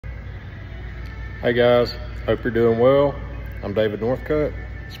Hey guys, hope you're doing well. I'm David Northcutt,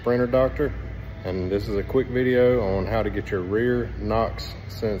 Sprinter Doctor, and this is a quick video on how to get your rear NOx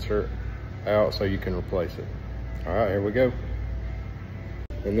sensor out so you can replace it. All right, here we go.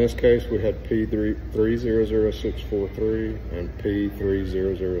 In this case, we had P300643 and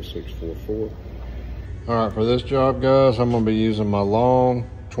P300644. All right, for this job, guys, I'm gonna be using my long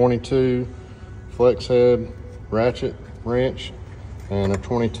 22 flex head ratchet wrench and a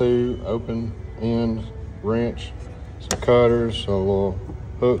 22 open end wrench, some cutters, a little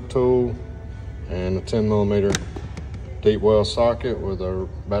hook tool, and a 10mm deep well socket with a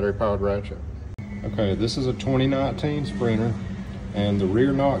battery powered ratchet. Okay, this is a 2019 Sprinter, and the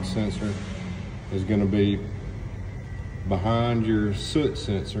rear NOx sensor is going to be behind your soot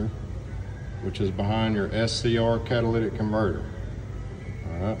sensor, which is behind your SCR catalytic converter.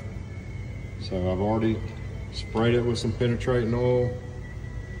 All right, so I've already sprayed it with some penetrating oil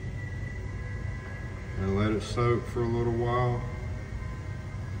and let it soak for a little while,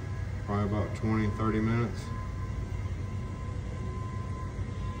 probably about 20-30 minutes.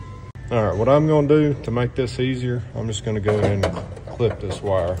 All right, what I'm gonna do to make this easier, I'm just gonna go ahead and clip this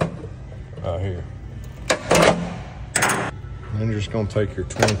wire out here. And then you're just gonna take your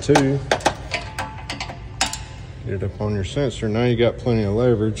 22, get it up on your sensor. Now you got plenty of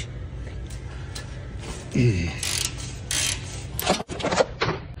leverage.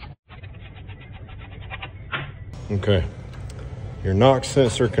 Okay, your NOx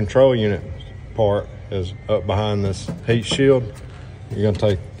sensor control unit part is up behind this heat shield. You're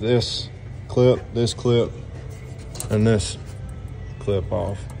gonna take this clip, and this clip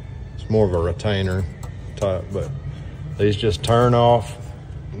off. It's more of a retainer type, but these just turn off.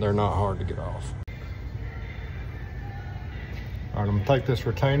 They're not hard to get off. All right, I'm gonna take this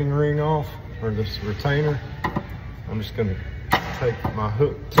retaining ring off, or this retainer. I'm just gonna take my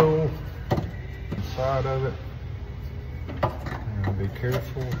hook tool inside of it. And be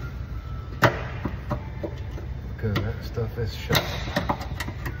careful, because that stuff is sharp.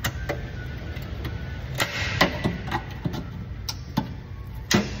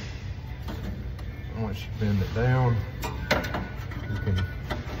 Once you bend it down, you can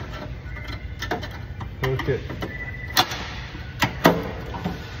hook it.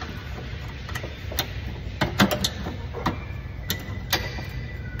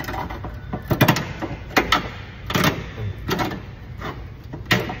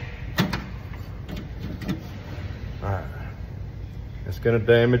 Alright, it's going to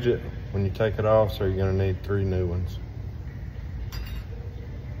damage it when you take it off, so you're going to need 3 new ones.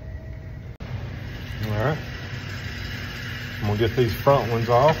 Alright, I'm going to get these front ones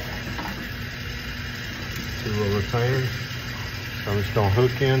off. 2 little retainers. So I'm just going to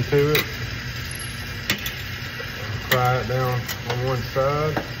hook into it, pry it down on one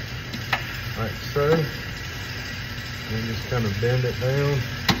side, like so. And just kind of bend it down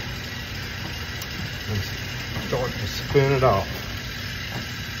and start to spin it off.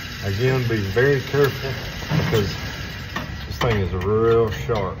 Again, be very careful, because this thing is real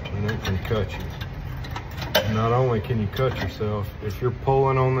sharp and it can cut you. Not only can you cut yourself, if you're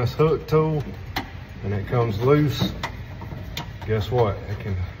pulling on this hook tool and it comes loose, guess what? It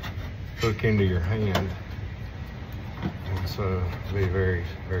can hook into your hand. And so be very,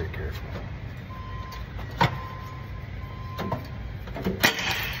 very careful.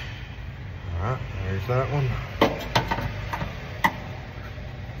 All right, there's that one.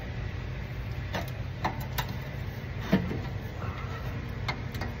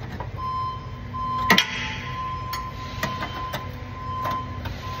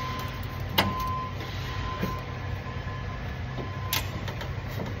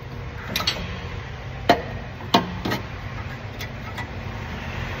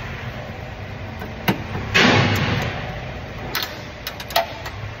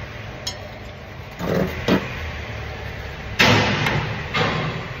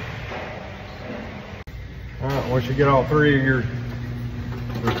 Once you get all 3 of your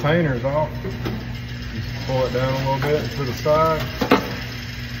retainers off, you pull it down a little bit to the side,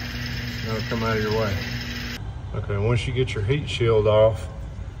 and it'll come out of your way. Okay, once you get your heat shield off,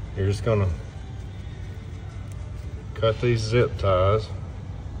 you're just gonna cut these zip ties.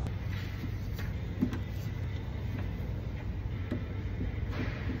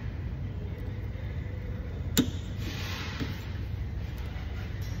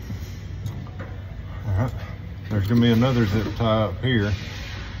 All right. There's gonna be another zip tie up here,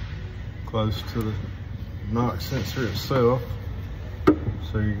 close to the NOx sensor itself.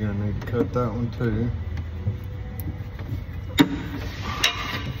 So you're gonna need to cut that one too.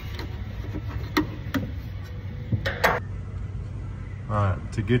 All right,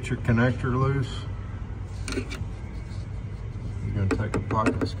 to get your connector loose, You're gonna take a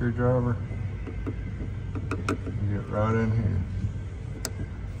pocket screwdriver and get right in here.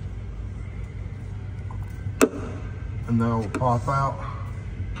 And that will pop out.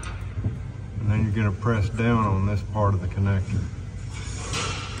 And then you're gonna press down on this part of the connector.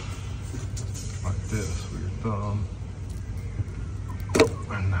 Like this with your thumb.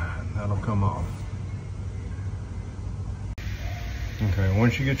 And that'll come off. Okay,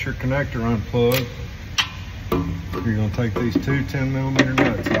 once you get your connector unplugged, you're gonna take these two 10mm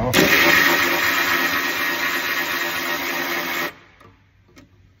nuts off.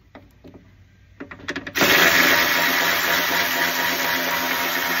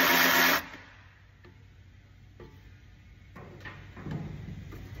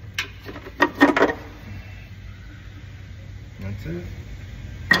 That's it.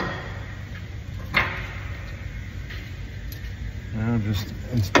 Now just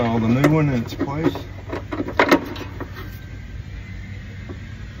install the new one in its place.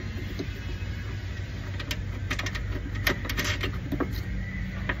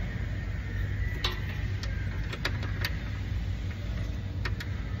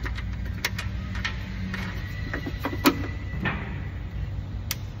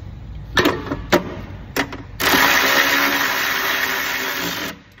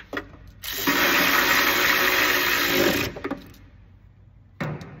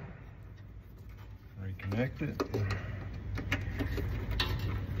 Reconnect it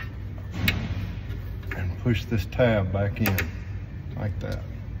and push this tab back in like that.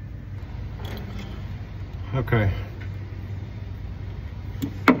 Okay,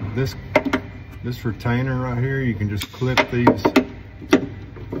 this retainer right here, you can just clip these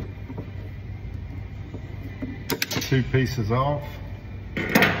two pieces off.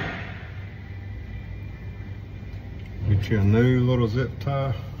 Get you a new little zip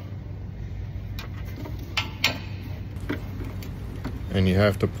tie. And you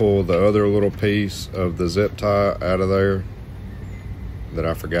have to pull the other little piece of the zip tie out of there that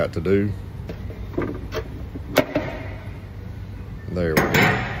I forgot to do. There we go.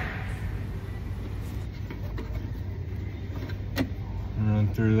 Run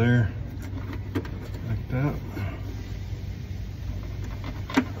through there like that.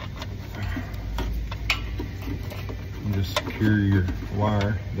 And just secure your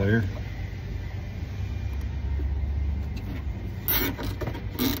wire there.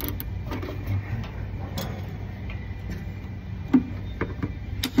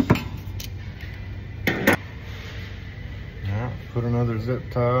 Put another zip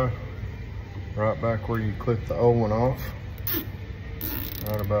tie right back where you clipped the old one off,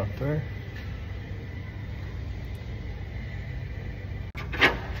 right about there. All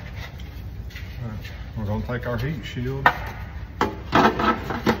right, we're gonna take our heat shield,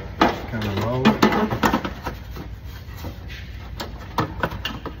 kind of roll it.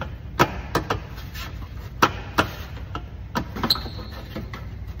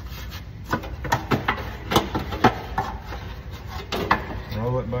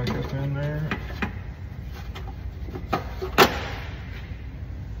 Roll it back up in there.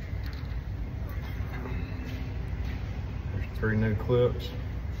 There's 3 new clips.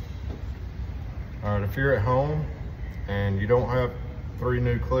 All right, if you're at home and you don't have 3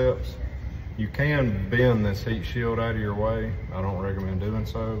 new clips, you can bend this heat shield out of your way. I don't recommend doing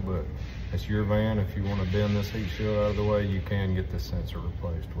so, but it's your van. If you want to bend this heat shield out of the way, you can get this sensor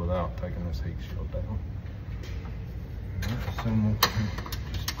replaced without taking this heat shield down. So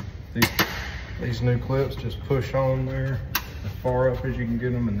these new clips just push on there as far up as you can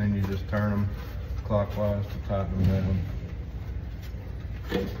get them, and then you just turn them clockwise to tighten them down.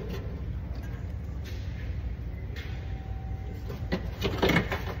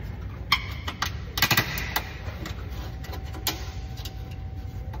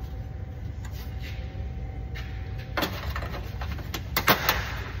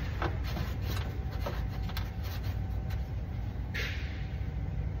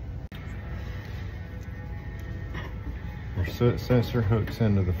 Your sensor hooks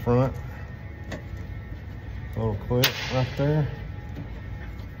into the front little clip right there.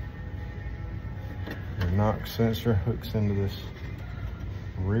 Your knock sensor hooks into this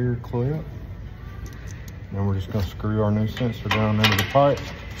rear clip. Then we're just going to screw our new sensor down into the pipe.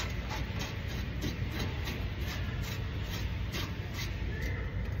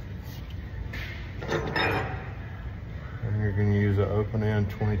 And you're going to use an open end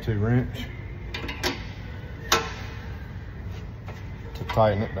 22 wrench to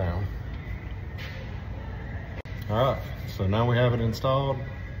tighten it down. All right, so now we have it installed.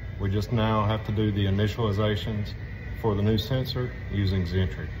 We just now have to do the initializations for the new sensor using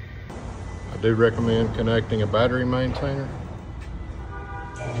Xentry. I do recommend connecting a battery maintainer,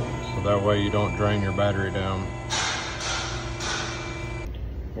 so that way you don't drain your battery down.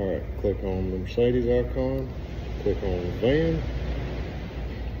 All right, click on the Mercedes icon, click on van.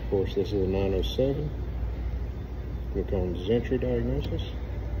 Of course, this is a 907. Click on Xentry Diagnosis.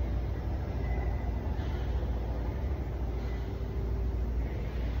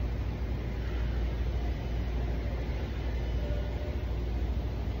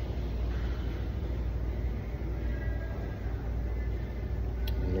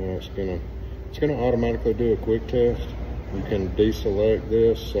 Now it's gonna automatically do a quick test. You can deselect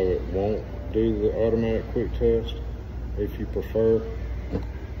this so it won't do the automatic quick test if you prefer.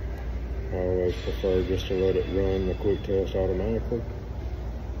 I always prefer just to let it run the quick test automatically.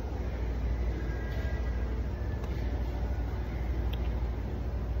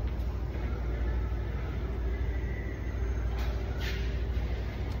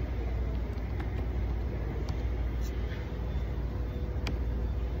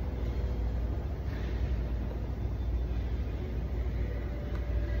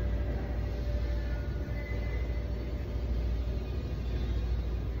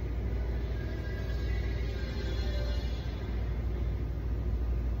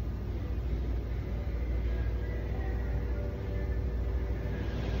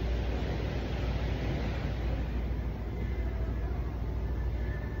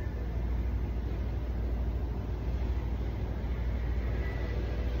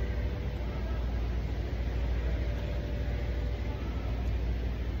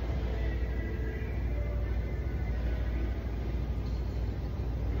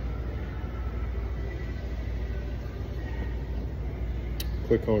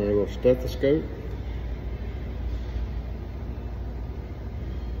 Click on your little stethoscope.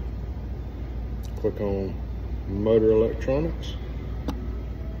 Click on motor electronics.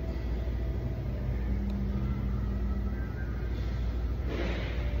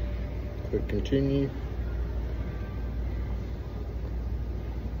 Click continue.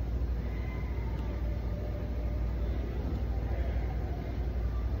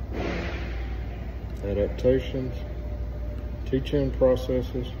 Adaptations. Teach-in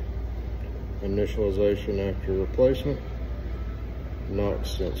processes, initialization after replacement,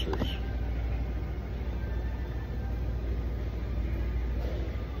 NOx sensors.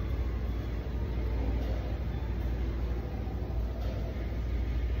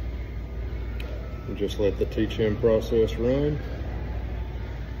 And just let the teach-in process run.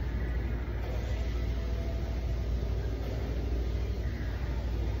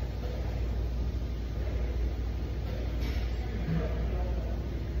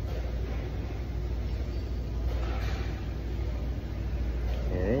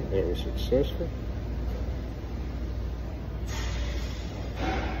 That was successful.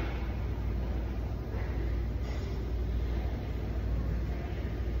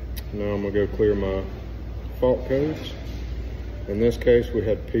 Now I'm going to go clear my fault codes. In this case, we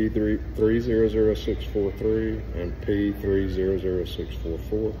had P300643 and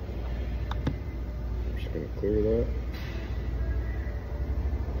P300644. I'm just going to clear that.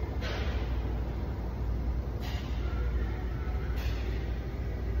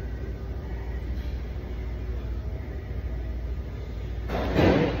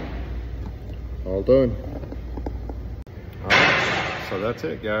 All done. All right, so that's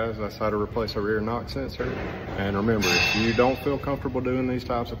it, guys. That's how to replace a rear NOx sensor. And remember, if you don't feel comfortable doing these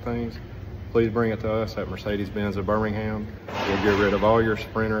types of things, please bring it to us at Mercedes-Benz of Birmingham. We'll get rid of all your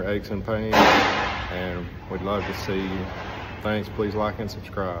Sprinter aches and pains, and we'd love to see you. Thanks. Please like and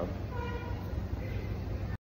subscribe.